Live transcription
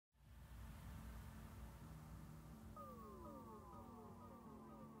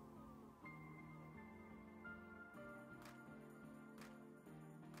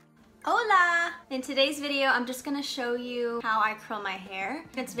Hola! In today's video, I'm just gonna show you how I curl my hair.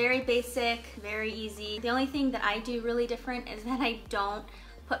 It's very basic, very easy. The only thing that I do really different is that I don't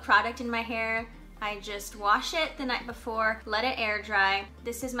put product in my hair. I just wash it the night before, let it air dry.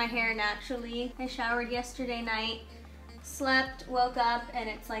 This is my hair naturally. I showered yesterday night, slept, woke up, and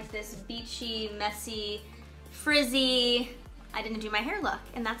it's like this beachy, messy, frizzy, I didn't do my hair look,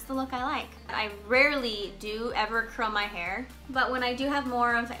 and that's the look I like. I rarely do ever curl my hair, but when I do have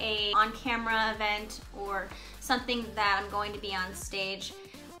more of a on-camera event or something that I'm going to be on stage,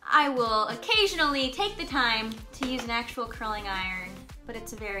 I will occasionally take the time to use an actual curling iron, but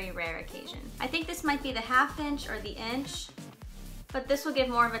it's a very rare occasion. I think this might be the 1/2 inch or the inch, but this will give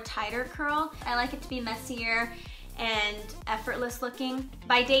more of a tighter curl. I like it to be messier and effortless looking.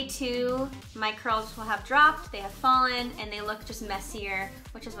 By day 2, my curls will have dropped, they have fallen, and they look just messier,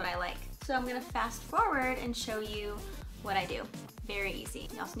 which is what I like. So I'm gonna fast forward and show you what I do. Very easy.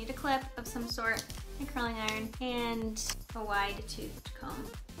 You also need a clip of some sort, a curling iron, and a wide toothed comb.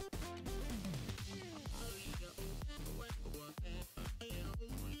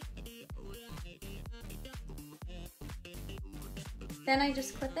 Then I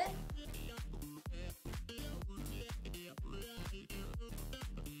just clip it.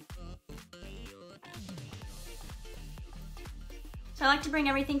 So I like to bring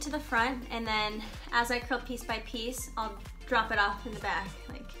everything to the front, and then as I curl piece by piece, I'll drop it off in the back,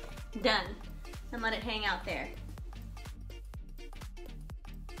 like done, and let it hang out there.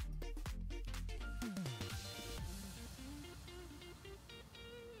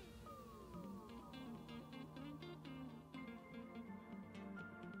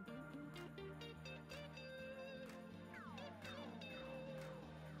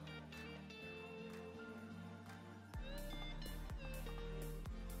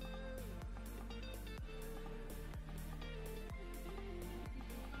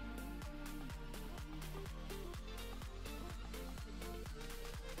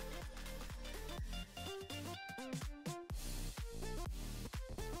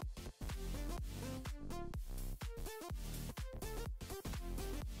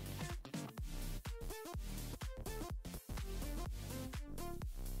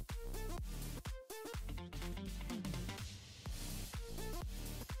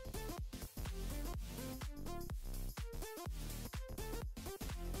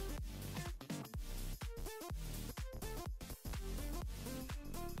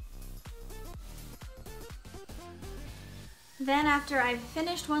 Then after I've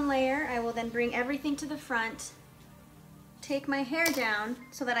finished one layer, I will then bring everything to the front, take my hair down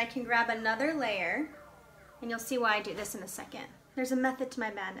so that I can grab another layer, and you'll see why I do this in a second. There's a method to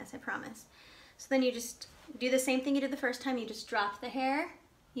my madness, I promise. So then you just do the same thing you did the first time. You just drop the hair,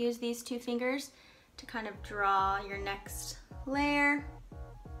 use these 2 fingers to kind of draw your next layer,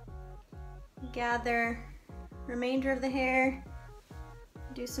 gather remainder of the hair,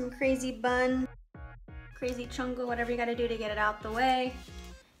 do some crazy bun, crazy chungle, whatever you gotta do to get it out the way,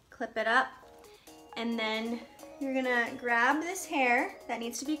 clip it up, and then you're gonna grab this hair that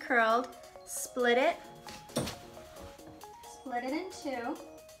needs to be curled, split it in 2,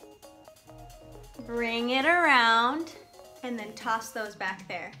 bring it around, and then toss those back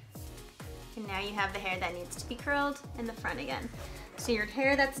there. And now you have the hair that needs to be curled in the front again. So your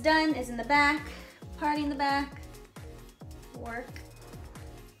hair that's done is in the back, party in the back, work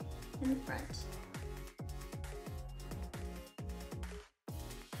in the front.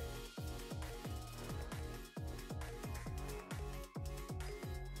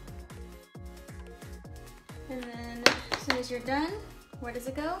 And then as soon as you're done, where does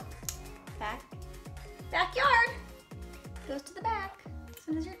it go? Back. Backyard! Goes to the back as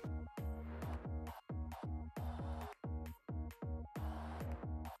soon as you're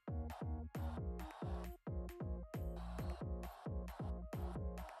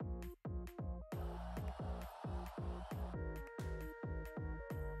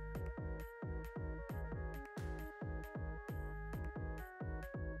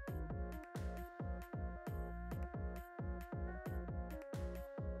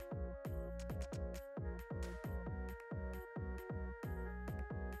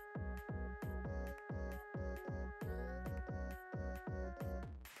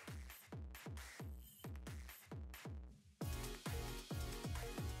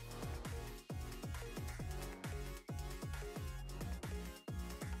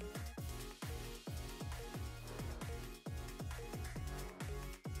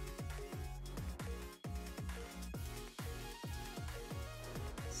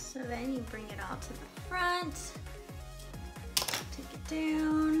So then you bring it all to the front, take it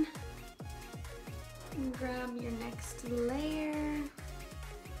down, and grab your next layer.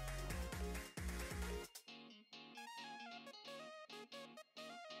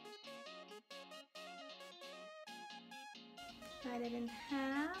 Divide it in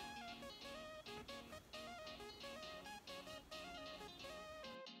half.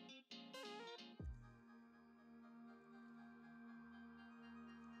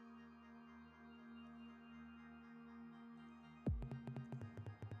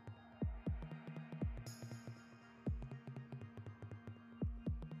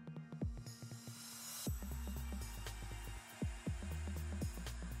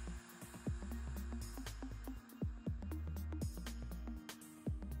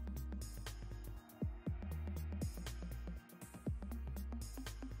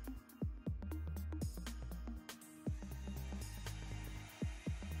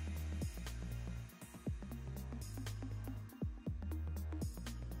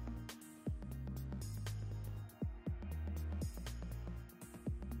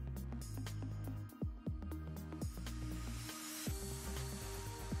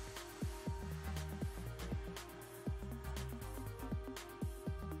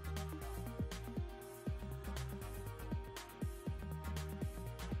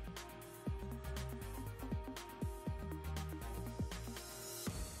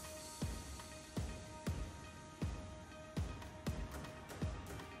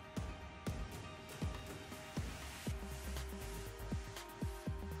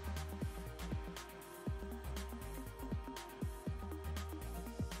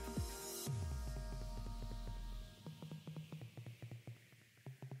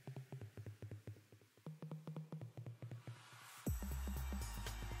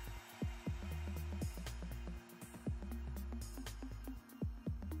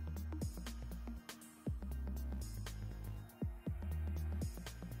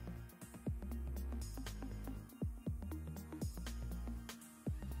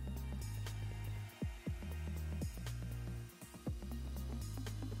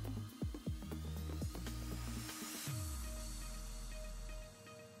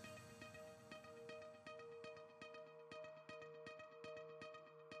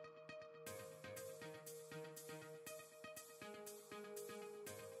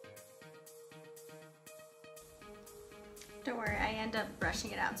 Don't worry, I end up brushing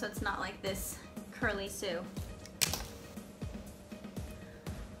it out so it's not like this curly Sue.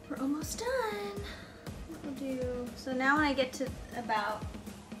 We're almost done. What we'll do, so now when I get to about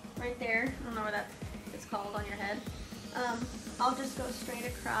right there, I don't know what that is called on your head, I'll just go straight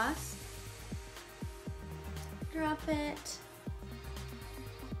across, drop it,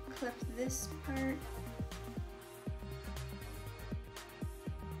 clip this part,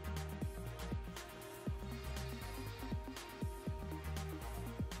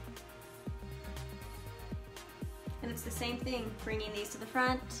 and it's the same thing, bringing these to the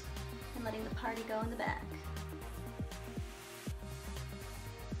front and letting the party go in the back.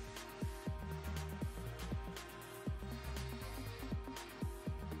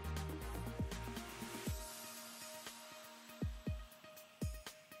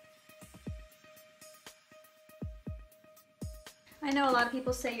 I know a lot of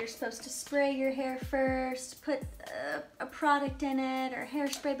people say you're supposed to spray your hair first, put a product in it or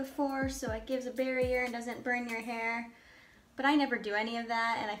hairspray before so it gives a barrier and doesn't burn your hair. But I never do any of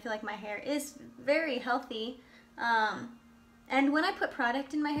that, and I feel like my hair is very healthy. And when I put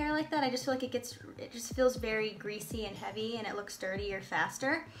product in my hair like that, I just feel like it just feels very greasy and heavy and it looks dirtier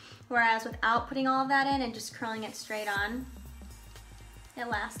faster. Whereas without putting all of that in and just curling it straight on, it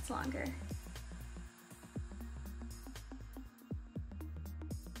lasts longer.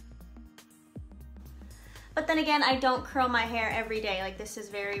 But then again, I don't curl my hair every day. Like, this is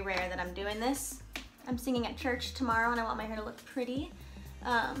very rare that I'm doing this. I'm singing at church tomorrow and I want my hair to look pretty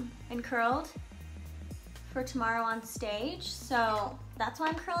and curled for tomorrow on stage. So that's why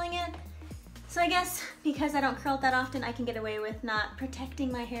I'm curling it. So I guess because I don't curl it that often, I can get away with not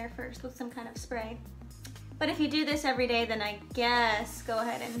protecting my hair first with some kind of spray. But if you do this every day, then I guess go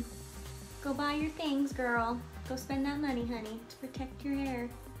ahead and go buy your things, girl. Go spend that money, honey, to protect your hair.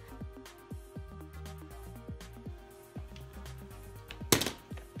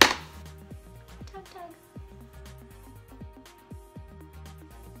 Tug, tug.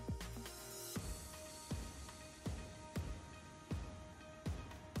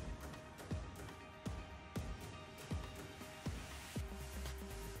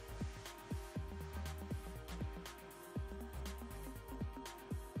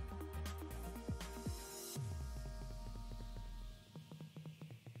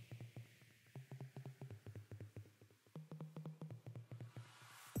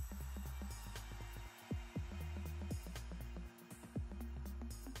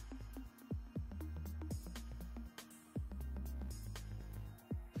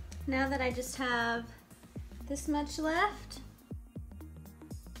 Now that I just have this much left,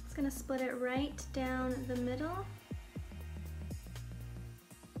 gonna split it right down the middle.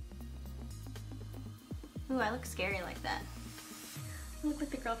 Ooh, I look scary like that. I look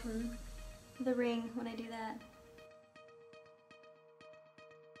like the girl from The Ring when I do that.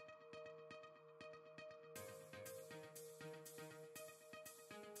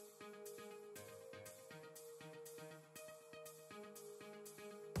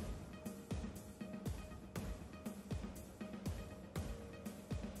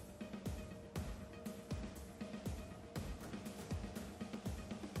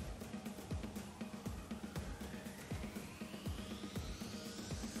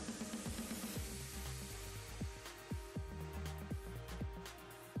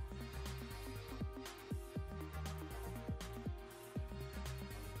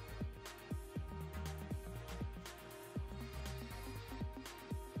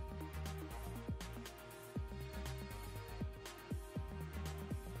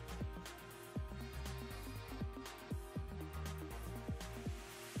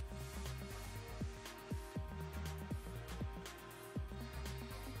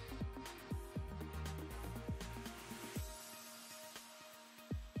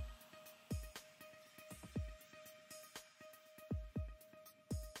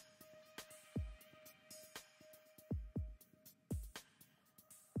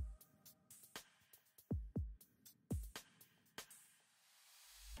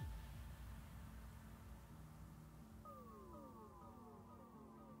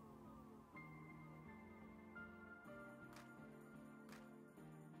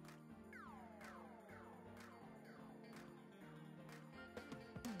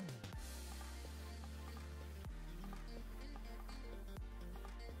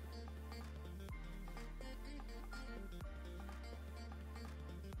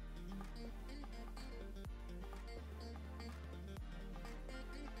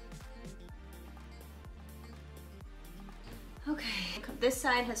 Okay, this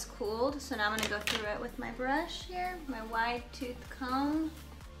side has cooled, so now I'm gonna go through it with my brush here, my wide tooth comb.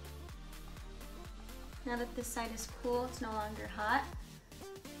 Now that this side is cool, it's no longer hot.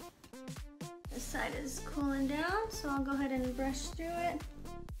 This side is cooling down, so I'll go ahead and brush through it.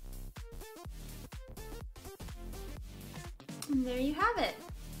 And there you have it.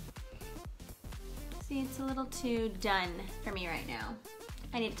 See, it's a little too done for me right now.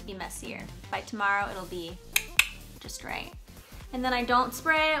 I need it to be messier. By tomorrow, it'll be just right. And then I don't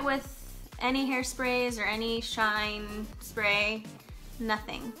spray it with any hairsprays or any shine spray,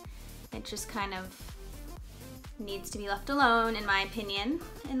 nothing. It just kind of needs to be left alone, in my opinion,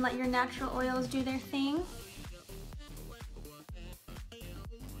 and let your natural oils do their thing.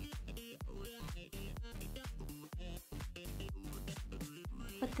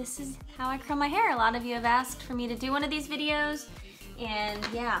 But this is how I curl my hair. A lot of you have asked for me to do one of these videos, and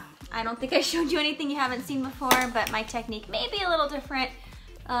yeah, I don't think I showed you anything you haven't seen before, but my technique may be a little different.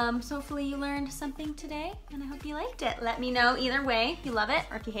 So hopefully you learned something today, and I hope you liked it. Let me know either way if you love it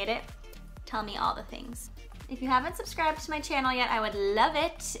or if you hate it. Tell me all the things. If you haven't subscribed to my channel yet, I would love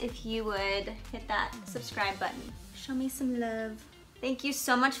it if you would hit that subscribe button. Show me some love. Thank you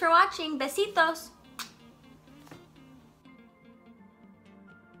so much for watching. Besitos.